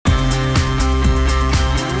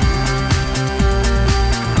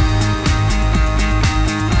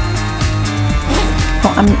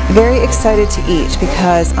I'm very excited to eat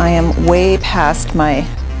because I am way past my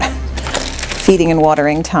feeding and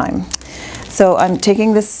watering time. So I'm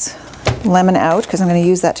taking this lemon out because I'm going to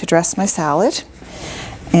use that to dress my salad.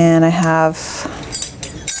 And I have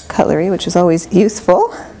cutlery, which is always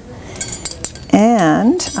useful.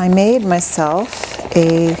 And I made myself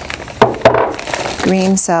a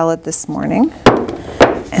green salad this morning.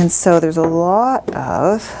 And so there's a lot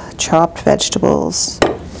of chopped vegetables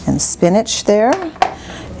and spinach there.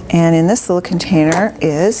 And in this little container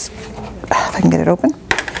is, if I can get it open,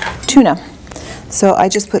 tuna. So I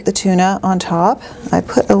just put the tuna on top. I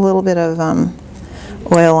put a little bit of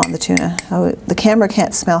oil on the tuna. Oh, the camera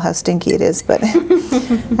can't smell how stinky it is, but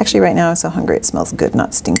actually right now I'm so hungry it smells good,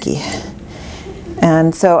 not stinky.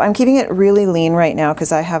 And so I'm keeping it really lean right now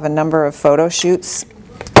because I have a number of photo shoots.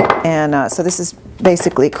 And so this is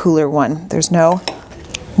basically cooler one. There's no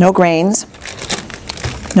grains,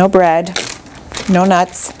 no bread, no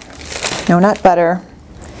nuts, no nut butter.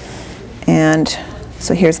 And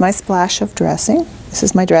so here's my splash of dressing. This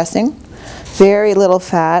is my dressing. Very little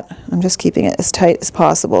fat. I'm just keeping it as tight as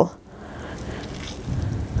possible.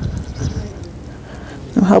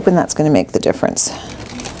 I'm hoping that's going to make the difference.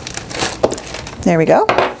 There we go.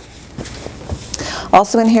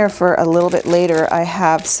 Also in here for a little bit later, I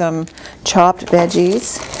have some chopped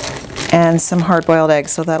veggies and some hard-boiled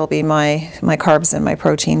eggs, so that'll be my carbs and my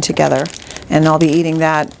protein together. And I'll be eating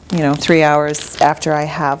that, 3 hours after I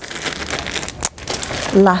have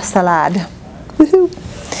la salade. Woohoo!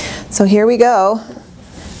 So here we go.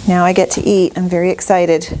 Now I get to eat. I'm very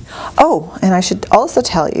excited. Oh, and I should also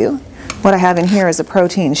tell you what I have in here is a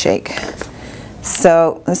protein shake.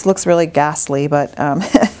 So this looks really ghastly, but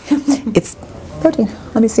it's protein.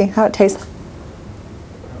 Let me see how it tastes.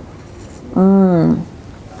 I'm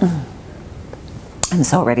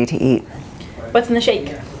so ready to eat. What's in the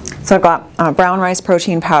shake? So I've got brown rice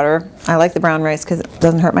protein powder. I like the brown rice because it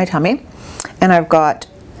doesn't hurt my tummy. And I've got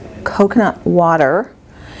coconut water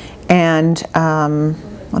and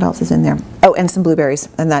what else is in there? Oh, and some blueberries,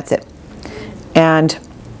 and that's it. And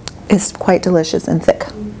it's quite delicious and thick.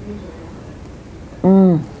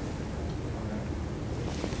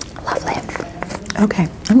 Lovely. Okay,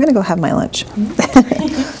 I'm gonna go have my lunch.